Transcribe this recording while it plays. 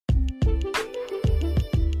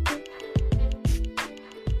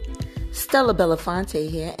Stella Belafonte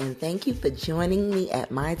here, and thank you for joining me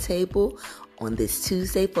at my table on this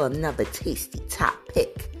Tuesday for another tasty top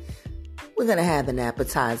pick. We're going to have an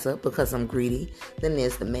appetizer because I'm greedy. Then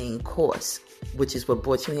there's the main course, which is what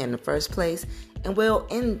brought you here in the first place. And we'll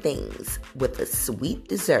end things with a sweet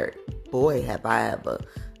dessert. Boy, have I ever.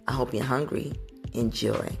 I hope you're hungry.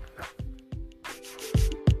 Enjoy.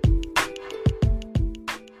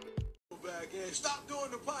 Stop doing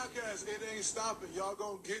the podcast. It ain't stopping. Y'all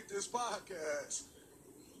gonna get this podcast.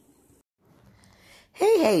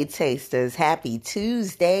 Hey, tasters. Happy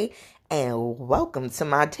Tuesday and welcome to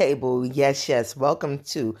my table. Yes, welcome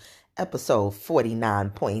to episode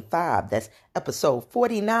 49.5. That's episode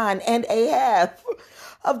 49 and a half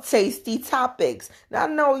of Tasty Topics. Now, I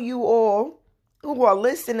know you all who are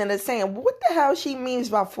listening and saying, what the hell she means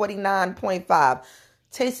by 49.5?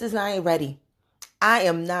 Tasters, I ain't ready. I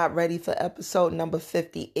am not ready for episode number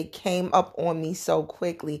 50. It came up on me so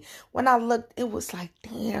quickly. When I looked, it was like,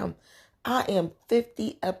 damn, I am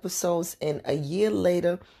 50 episodes in. A year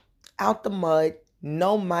later, out the mud,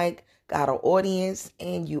 no mic, got an audience,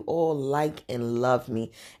 and you all like and love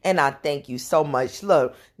me. And I thank you so much.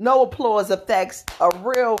 Look, no applause effects, a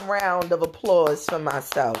real round of applause for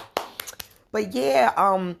myself. But yeah,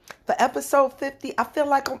 for episode 50, I feel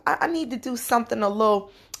like I need to do something a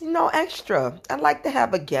little, extra. I'd like to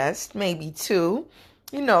have a guest, maybe two,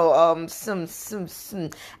 some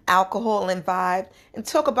alcohol and vibe, and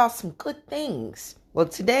talk about some good things. Well,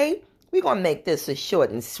 today, we're going to make this a short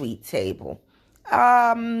and sweet table.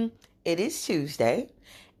 It is Tuesday,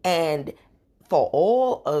 and for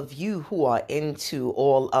all of you who are into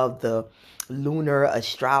all of the lunar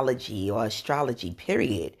astrology or astrology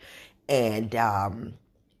period, and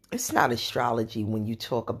it's not astrology when you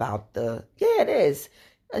talk about it is.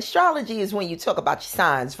 Astrology is when you talk about your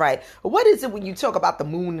signs, right? What is it when you talk about the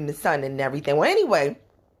moon and the sun and everything? Well, anyway,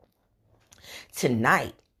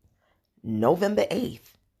 tonight, November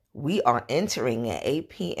 8th, we are entering at 8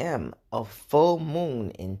 p.m. a full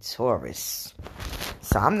moon in Taurus.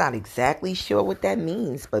 So I'm not exactly sure what that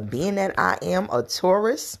means, but being that I am a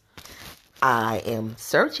Taurus, I am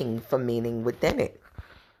searching for meaning within it.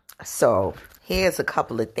 So here's a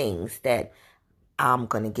couple of things that I'm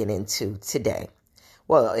going to get into today.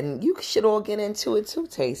 Well, and you should all get into it too,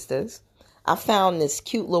 tasters. I found this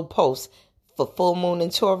cute little post for full moon in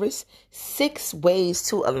Taurus. 6 ways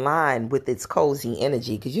to align with its cozy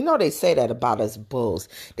energy. Because they say that about us bulls.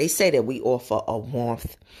 They say that we offer a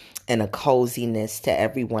warmth and a coziness to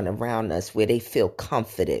everyone around us where they feel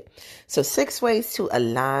comforted. So 6 ways to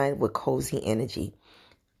align with cozy energy.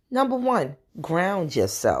 Number 1, ground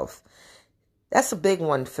yourself. That's a big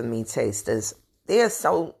one for me, tasters. There are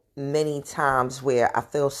so many times where I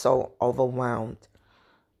feel so overwhelmed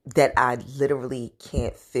that I literally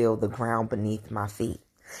can't feel the ground beneath my feet.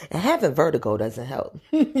 And having vertigo doesn't help.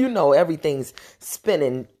 Everything's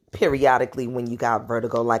spinning periodically when you got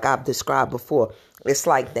vertigo. Like I've described before, it's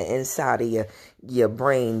like the inside of your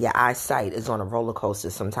brain, your eyesight is on a roller coaster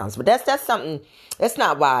sometimes. But that's something, that's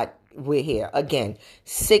not why we're here. Again,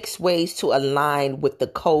 6 ways to align with the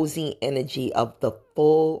cozy energy of the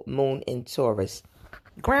full moon in Taurus.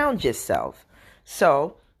 Ground yourself.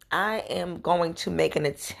 So I am going to make an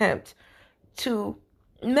attempt to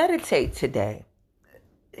meditate today.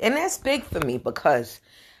 And that's big for me because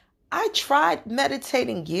I tried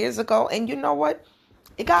meditating years ago. And you know what?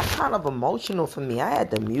 It got kind of emotional for me. I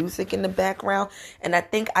had the music in the background, and I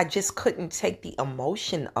think I just couldn't take the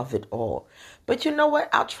emotion of it all. But you know what?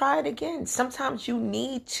 I'll try it again. Sometimes you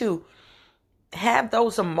need to have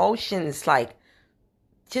those emotions, like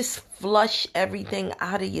just flush everything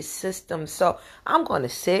out of your system. So I'm going to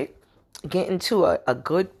sit, get into a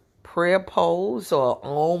good prayer pose or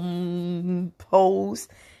pose,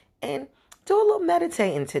 and do a little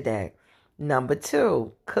meditating today. Number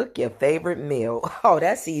 2, cook your favorite meal. Oh,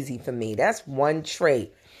 that's easy for me. That's one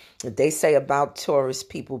trait that they say about Taurus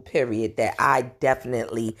people, period, that I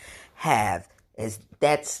definitely have, is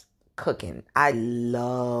that's cooking. I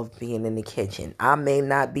love being in the kitchen. I may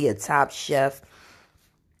not be a top chef.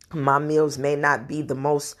 My meals may not be the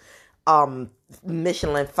most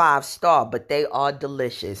Michelin 5-star, but they are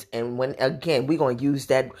delicious. And we're going to use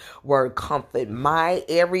that word comfort. My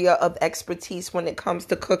area of expertise when it comes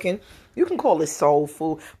to cooking, you can call it soul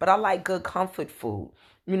food, but I like good comfort food.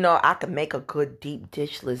 I can make a good deep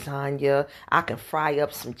dish lasagna. I can fry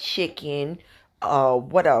up some chicken.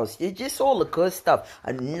 What else? It's just all the good stuff.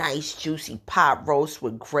 A nice juicy pot roast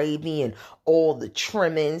with gravy and all the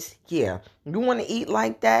trimmings. Yeah. You want to eat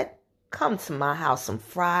like that? Come to my house. Some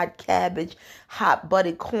fried cabbage, hot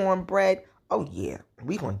buttered cornbread. Oh yeah.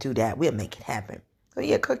 We're going to do that. We'll make it happen. So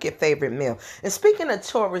yeah, cook your favorite meal. And speaking of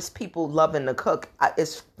Taurus people loving to cook,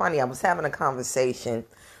 it's funny. I was having a conversation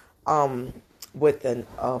with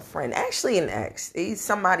a friend, actually an ex. He's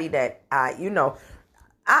somebody that I'm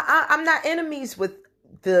not enemies with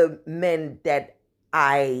the men that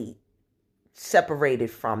I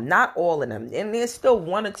separated from. Not all of them. And there's still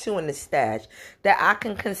one or two in the stash that I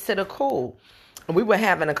can consider cool. And we were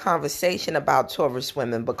having a conversation about Taurus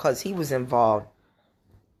women because he was involved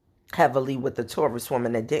heavily with the Taurus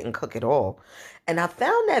woman that didn't cook at all. And I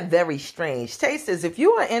found that very strange. Tasters, if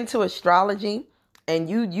you are into astrology and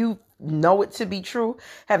you know it to be true,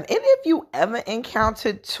 have any of you ever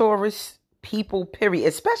encountered Taurus people, period,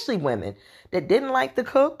 especially women, that didn't like to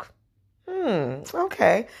cook?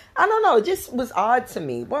 Okay. I don't know. It just was odd to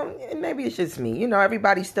me. Well, maybe it's just me.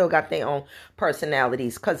 Everybody still got their own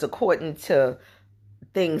personalities because according to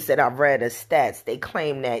things that I've read as stats, they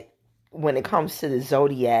claim that when it comes to the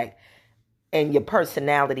zodiac and your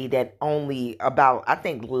personality, that only about, I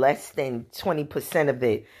think, less than 20% of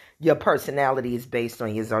it, your personality is based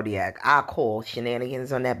on your zodiac. I call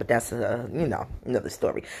shenanigans on that, but that's another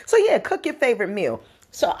story. So yeah, cook your favorite meal.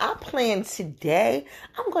 So I plan today,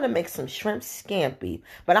 I'm going to make some shrimp scampi,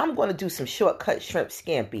 but I'm going to do some shortcut shrimp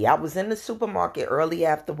scampi. I was in the supermarket early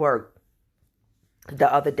after work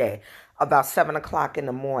the other day, about 7 o'clock in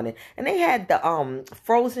the morning, and they had the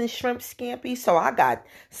frozen shrimp scampi. So I got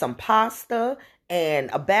some pasta and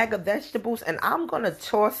a bag of vegetables, and I'm going to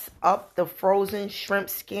toss up the frozen shrimp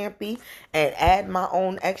scampi and add my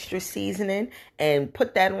own extra seasoning and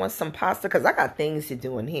put that on some pasta because I got things to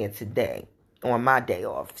do in here today on my day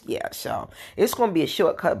off. Yeah, so it's going to be a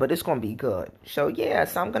shortcut, but it's going to be good. So yeah,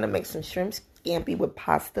 so I'm going to make some shrimp scampi with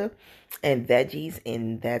pasta and veggies,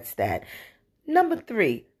 and that's that. Number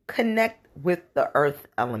 3, connect with the earth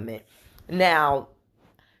element. Now,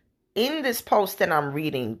 in this post that I'm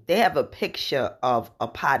reading, they have a picture of a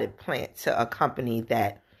potted plant to accompany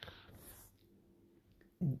that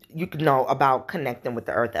you can know about connecting with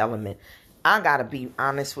the earth element. I gotta be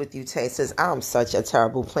honest with you, Tasters. I'm such a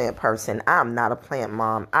terrible plant person. I'm not a plant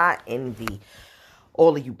mom. I envy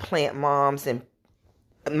all of you plant moms, and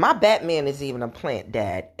my Batman is even a plant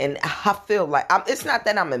dad. And I feel like it's not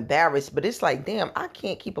that I'm embarrassed, but it's like, damn, I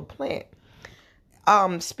can't keep a plant.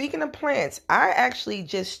 Speaking of plants, I actually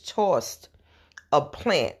just tossed a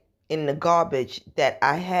plant in the garbage that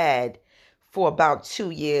I had for about 2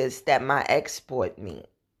 years that my ex bought me.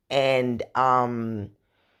 And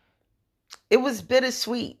it was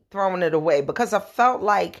bittersweet throwing it away because I felt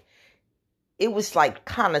like it was like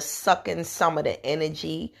kind of sucking some of the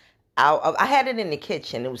energy out of. I had it in the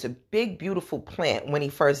kitchen. It was a big, beautiful plant when he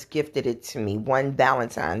first gifted it to me one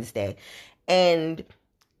Valentine's Day. And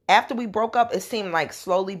after we broke up, it seemed like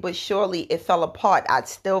slowly but surely it fell apart. I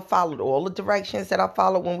still followed all the directions that I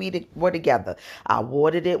followed when we were together. I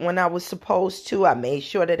watered it when I was supposed to. I made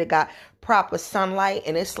sure that it got proper sunlight.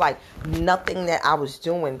 And it's like nothing that I was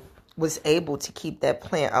doing was able to keep that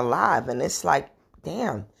plant alive. And it's like,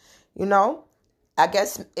 damn, I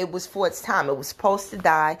guess it was for its time. It was supposed to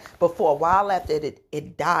die, but for a while after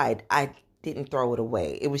it died, I didn't throw it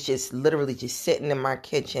away. It was just literally just sitting in my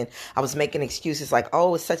kitchen. I was making excuses like,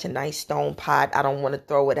 oh, it's such a nice stone pot. I don't want to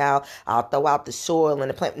throw it out. I'll throw out the soil and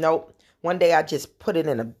the plant. Nope. One day I just put it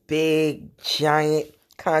in a big, giant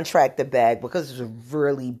contractor bag because it was a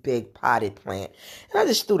really big potted plant. And I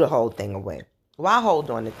just threw the whole thing away. Why hold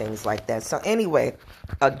on to things like that? So anyway,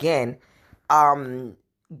 again,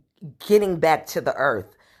 getting back to the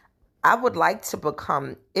earth, I would like to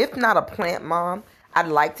become, if not a plant mom, I'd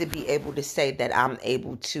like to be able to say that I'm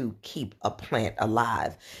able to keep a plant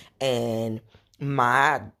alive. And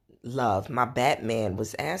my Batman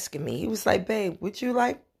was asking me, he was like, babe, would you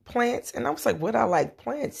like plants? And I was like, would I like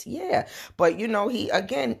plants? Yeah. But, he,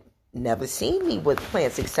 again, never seen me with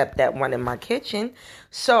plants except that one in my kitchen.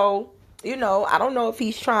 So, I don't know if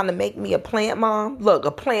he's trying to make me a plant mom. Look,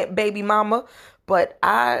 a plant baby mama. But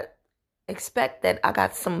I expect that I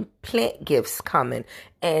got some plant gifts coming,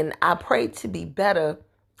 and I pray to be better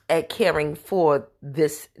at caring for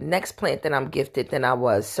this next plant that I'm gifted than I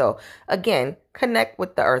was. So again, connect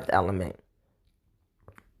with the earth element.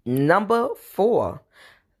 Number 4,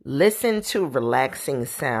 listen to relaxing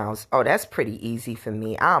sounds. Oh, that's pretty easy for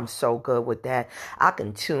me. I'm so good with that. I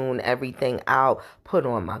can tune everything out, put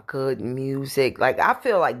on my good music. Like, I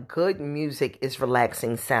feel like good music is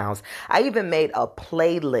relaxing sounds. I even made a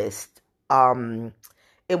playlist.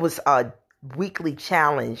 It was a weekly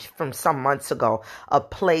challenge from some months ago, a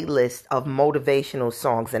playlist of motivational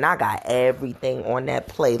songs, and I got everything on that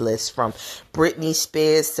playlist, from Britney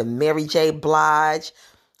Spears to Mary J. Blige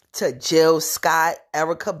to Jill Scott,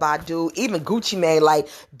 Erykah Badu, even Gucci Mane. Like,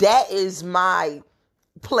 that is my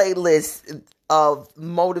playlist of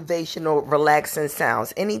motivational, relaxing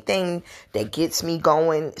sounds. Anything that gets me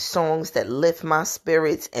going, songs that lift my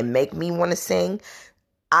spirits and make me want to sing,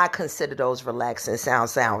 I consider those relaxing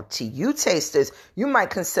sounds. Now, to you tasters, you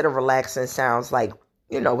might consider relaxing sounds like,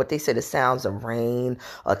 what they say, the sounds of rain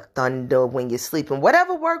or thunder when you're sleeping.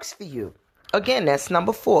 Whatever works for you. Again, that's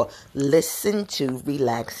number 4. Listen to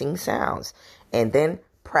relaxing sounds. And then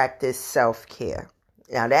practice self-care.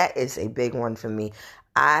 Now, that is a big one for me.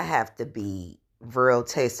 I have to be real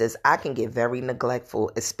tasters. I can get very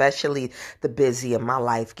neglectful, especially the busier my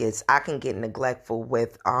life gets. I can get neglectful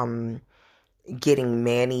with getting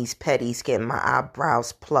manis, petties, getting my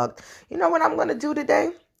eyebrows plucked. You know what I'm going to do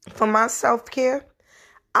today for my self-care?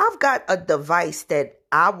 I've got a device that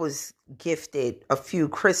I was gifted a few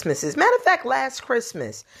Christmases. Matter of fact, last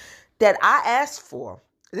Christmas that I asked for.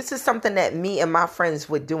 This is something that me and my friends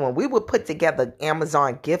were doing. We would put together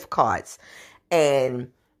Amazon gift cards and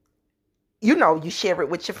you share it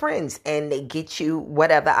with your friends and they get you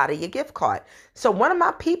whatever out of your gift card. So one of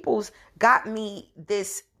my peoples got me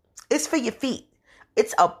this. It's for your feet.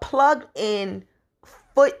 It's a plug-in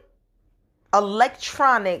foot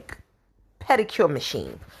electronic pedicure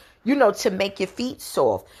machine, to make your feet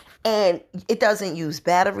soft. And it doesn't use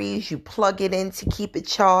batteries. You plug it in to keep it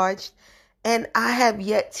charged. And I have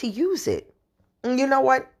yet to use it. And you know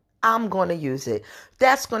what? I'm going to use it.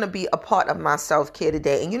 That's going to be a part of my self-care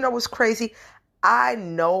today. And you know what's crazy? I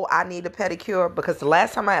know I need a pedicure because the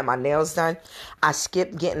last time I had my nails done, I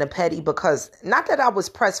skipped getting a pedi because, not that I was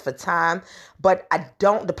pressed for time, but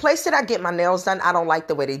the place that I get my nails done, I don't like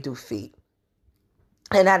the way they do feet.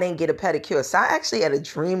 And I didn't get a pedicure. So I actually had a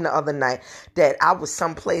dream the other night that I was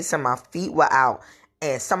someplace and my feet were out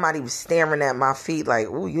and somebody was staring at my feet like,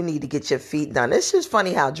 "Oh, you need to get your feet done." It's just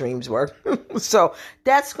funny how dreams work. So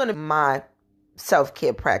that's going to be my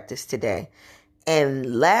self-care practice today.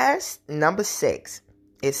 And last, number 6,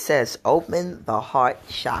 it says open the heart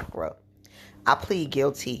chakra. I plead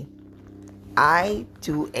guilty. I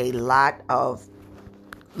do a lot of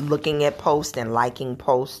looking at posts and liking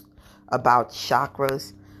posts about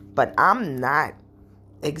chakras, but I'm not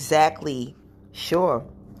exactly sure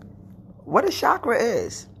what a chakra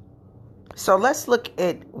is. So let's look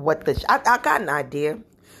at what I got an idea,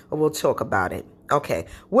 and we'll talk about it. Okay,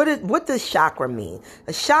 what does chakra mean?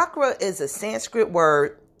 A chakra is a Sanskrit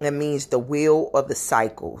word that means the wheel or the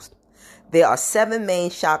cycles. There are 7 main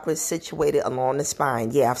chakras situated along the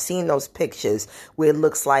spine. Yeah, I've seen those pictures where it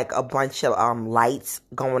looks like a bunch of lights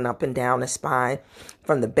going up and down the spine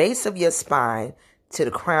from the base of your spine to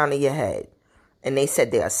the crown of your head. And they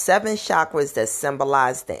said there are 7 chakras that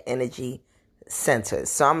symbolize the energy centers.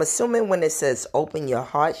 So I'm assuming when it says open your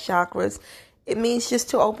heart chakras, it means just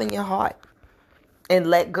to open your heart and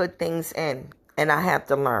let good things in. And I have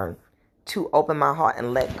to learn to open my heart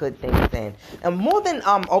and let good things in. And more than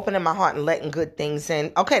opening my heart and letting good things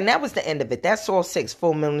in. Okay, and that was the end of it. That's all 6.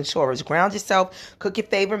 Full moon in Taurus. Ground yourself. Cook your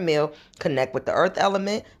favorite meal. Connect with the earth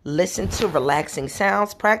element. Listen to relaxing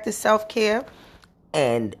sounds. Practice self-care.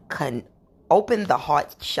 And open the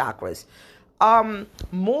heart chakras.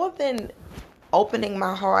 More than opening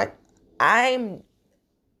my heart, I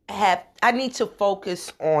need to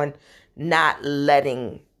focus on not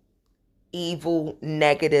letting evil,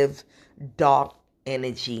 negative, dark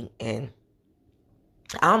energy in.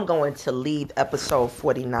 I'm going to leave episode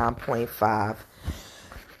 49.5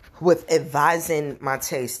 with advising my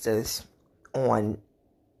tasters on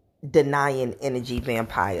denying energy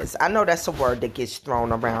vampires. I know that's a word that gets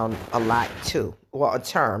thrown around a lot too, or a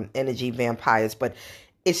term, energy vampires, but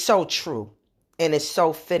it's so true and it's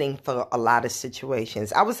so fitting for a lot of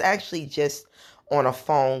situations. I was actually just on a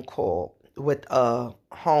phone call with a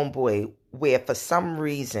homeboy where for some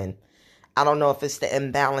reason, I don't know if it's the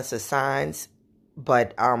imbalance of signs,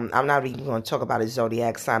 but I'm not even going to talk about his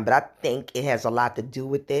zodiac sign, but I think it has a lot to do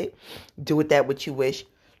with it. Do with that what you wish.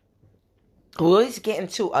 We'll always get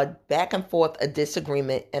into a back and forth, a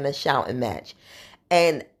disagreement, and a shouting match.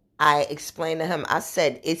 And I explained to him, I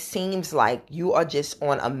said, it seems like you are just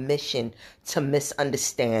on a mission to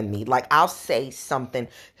misunderstand me. Like I'll say something,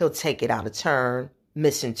 he'll take it out of turn,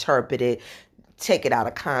 misinterpret it, take it out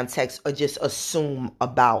of context, or just assume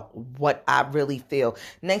about what I really feel.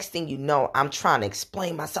 Next thing you know, I'm trying to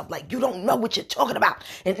explain myself like, you don't know what you're talking about.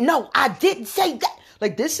 And no, I didn't say that.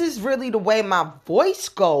 Like this is really the way my voice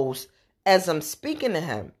goes as I'm speaking to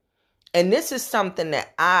him. And this is something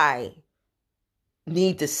that I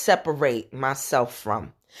need to separate myself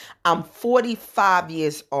from. I'm 45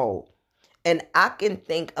 years old and I can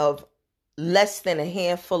think of less than a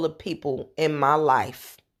handful of people in my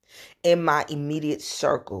life, in my immediate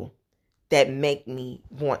circle, that make me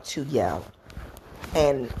want to yell.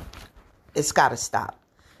 And it's got to stop.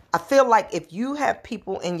 I feel like if you have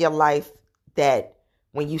people in your life that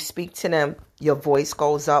when you speak to them, your voice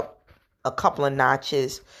goes up a couple of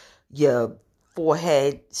notches, your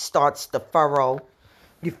forehead starts to furrow,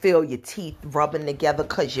 you feel your teeth rubbing together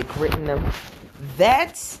because you're gritting them,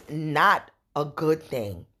 that's not a good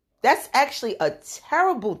thing. That's actually a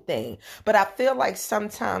terrible thing. But I feel like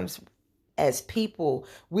sometimes as people,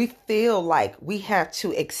 we feel like we have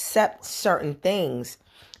to accept certain things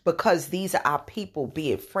because these are our people,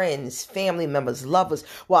 be it friends, family members, lovers.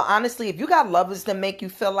 Well, honestly, if you got lovers that make you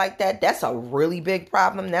feel like that, that's a really big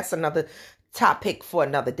problem. That's another topic for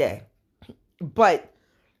another day. But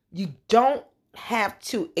you don't have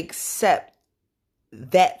to accept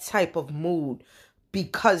that type of mood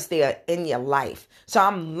because they are in your life. So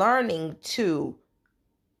I'm learning to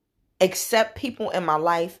accept people in my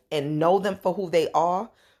life and know them for who they are,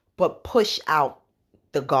 but push out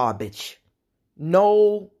the garbage.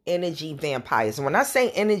 No energy vampires. And when I say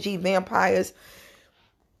energy vampires,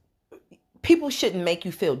 people shouldn't make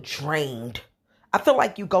you feel drained. I feel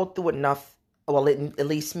like you go through enough, well, at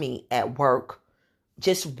least me, at work,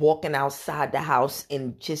 just walking outside the house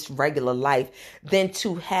in just regular life, than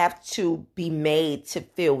to have to be made to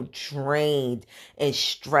feel drained and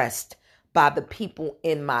stressed by the people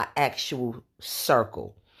in my actual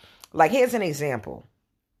circle. Like, here's an example.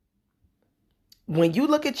 When you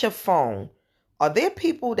look at your phone, are there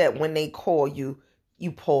people that when they call you,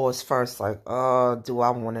 you pause first, like, do I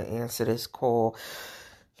want to answer this call?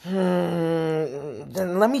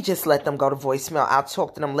 Then let me just let them go to voicemail. I'll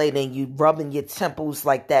talk to them later. And you rubbing your temples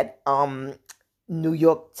like that New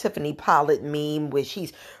York Tiffany Pollard meme where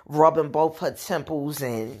she's rubbing both her temples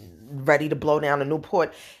and ready to blow down a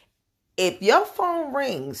Newport. If your phone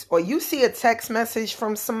rings or you see a text message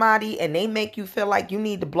from somebody and they make you feel like you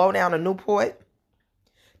need to blow down a Newport,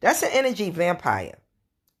 that's an energy vampire.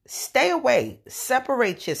 Stay away.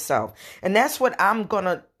 Separate yourself. And that's what I'm going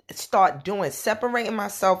to start doing. Separating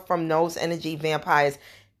myself from those energy vampires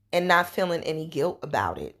and not feeling any guilt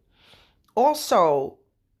about it. Also,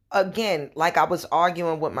 again, like I was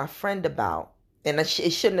arguing with my friend about, and it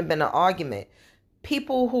shouldn't have been an argument.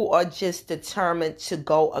 People who are just determined to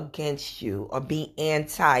go against you or be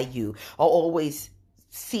anti you or always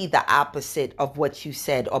see the opposite of what you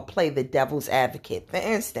said or play the devil's advocate. For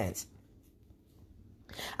instance,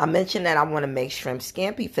 I mentioned that I want to make shrimp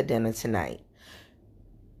scampi for dinner tonight.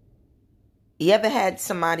 You ever had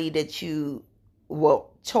somebody that you were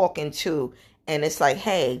talking to and it's like,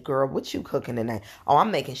 hey, girl, what you cooking tonight? Oh,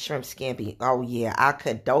 I'm making shrimp scampi. Oh, yeah, I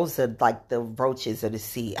could. Those are like the roaches of the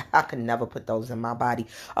sea. I could never put those in my body.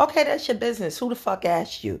 Okay, that's your business. Who the fuck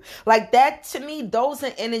asked you? Like that, to me, those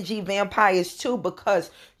are energy vampires too,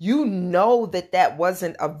 because you know that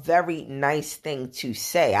wasn't a very nice thing to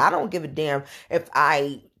say. I don't give a damn if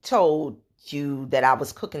I told you that I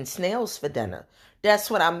was cooking snails for dinner.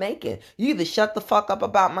 That's what I'm making. You either shut the fuck up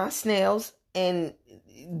about my snails and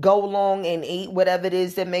go along and eat whatever it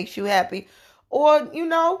is that makes you happy, or,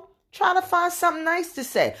 try to find something nice to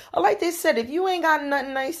say. Or like they said, if you ain't got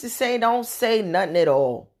nothing nice to say, don't say nothing at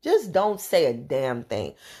all. Just don't say a damn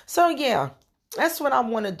thing. So yeah, that's what I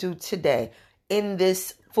want to do today in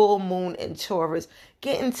this full moon in Taurus.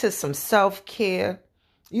 Get into some self-care,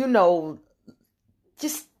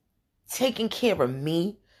 just taking care of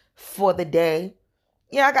me for the day.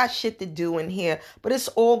 Yeah, I got shit to do in here, but it's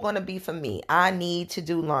all going to be for me. I need to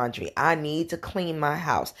do laundry. I need to clean my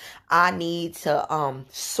house. I need to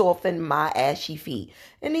soften my ashy feet.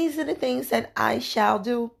 And these are the things that I shall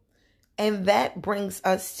do. And that brings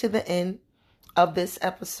us to the end of this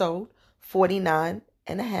episode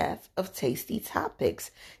 49.5 of Tasty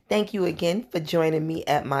Topics. Thank you again for joining me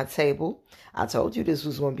at my table. I told you this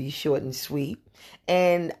was going to be short and sweet.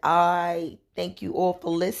 And I thank you all for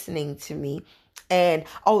listening to me. And,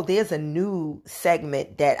 there's a new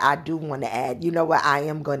segment that I do want to add. You know what? I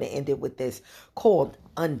am going to end it with this, called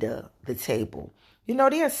Under the Table.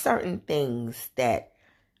 There are certain things that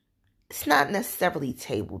it's not necessarily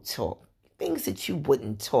table talk. Things that you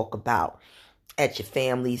wouldn't talk about at your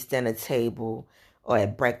family's dinner table or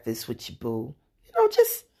at breakfast with your boo.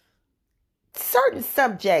 Just certain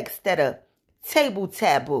subjects that are table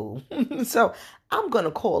taboo. So I'm going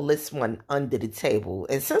to call this one Under the Table.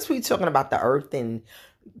 And since we're talking about the earth and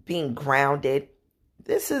being grounded,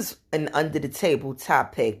 this is an under the table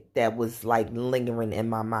topic that was like lingering in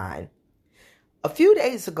my mind. A few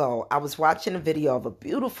days ago, I was watching a video of a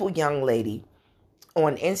beautiful young lady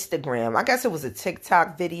on Instagram. I guess it was a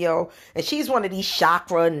TikTok video. And she's one of these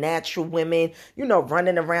chakra natural women,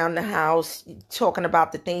 running around the house, talking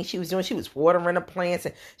about the things she was doing. She was watering the plants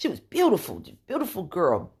and she was beautiful, beautiful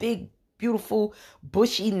girl, big beautiful,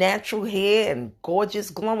 bushy, natural hair and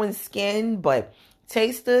gorgeous, glowing skin. But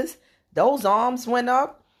tasters, those arms went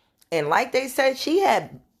up. And like they said, she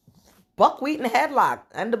had buckwheat and headlock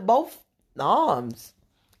under both arms.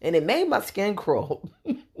 And it made my skin crawl.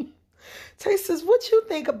 Tasters, what you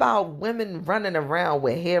think about women running around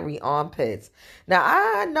with hairy armpits? Now,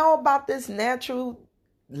 I know about this natural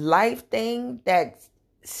life thing that's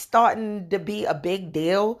starting to be a big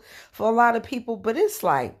deal for a lot of people, but it's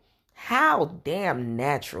like, how damn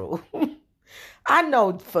natural. I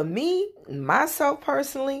know for me, myself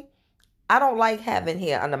personally, I don't like having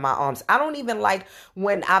hair under my arms. I don't even like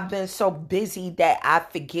when I've been so busy that I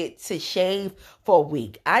forget to shave for a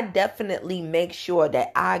week. I definitely make sure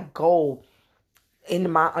that I go in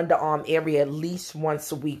my underarm area at least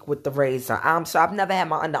once a week with the razor. So I've never had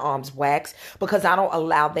my underarms waxed because I don't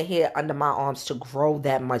allow the hair under my arms to grow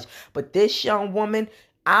that much. But this young woman,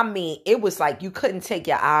 I mean, it was like you couldn't take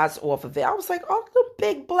your eyes off of it. I was like, oh, the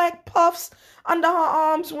big black puffs under her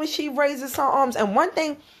arms when she raises her arms. And one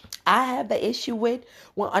thing I have an issue with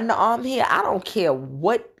underarm hair, I don't care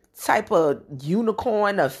what type of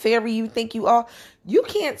unicorn or fairy you think you are. You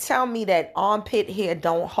can't tell me that armpit hair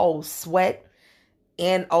don't hold sweat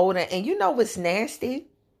and odor. And you know what's nasty?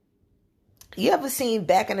 You ever seen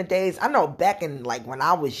back in the days, I know back in like when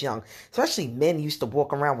I was young, especially men used to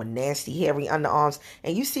walk around with nasty hairy underarms,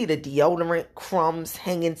 and you see the deodorant crumbs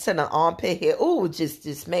hanging to the armpit hair. Ooh, it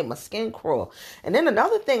just made my skin crawl. And then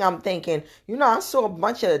another thing I'm thinking, I saw a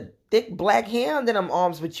bunch of thick black hair under them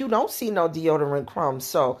arms, but you don't see no deodorant crumbs.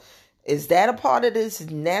 So is that a part of this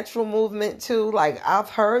natural movement too? Like I've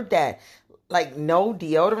heard that, like no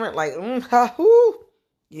deodorant, like, whoo.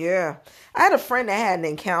 Yeah, I had a friend that had an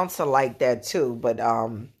encounter like that too, but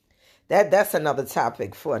that's another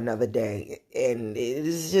topic for another day. And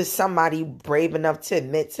it's just somebody brave enough to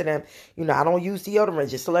admit to them, I don't use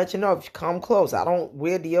deodorant. Just to let you know, if you come close, I don't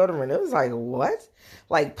wear deodorant. It was like, what?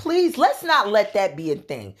 Like, please, let's not let that be a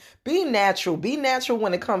thing. Be natural. Be natural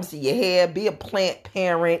when it comes to your hair. Be a plant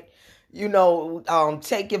parent.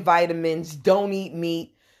 Take your vitamins. Don't eat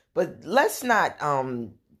meat. But let's not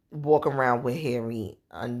walk around with hairy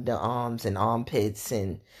underarms and armpits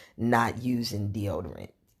and not using deodorant.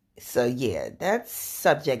 So yeah, that's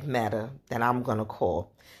subject matter that I'm going to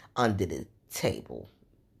call under the table.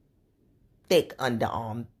 Thick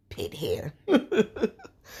underarm pit hair.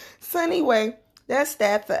 So anyway, that's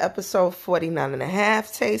that for episode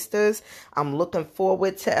 49.5, tasters. I'm looking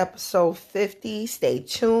forward to episode 50. Stay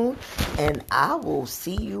tuned, and I will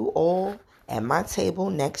see you all at my table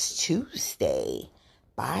next Tuesday.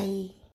 Bye.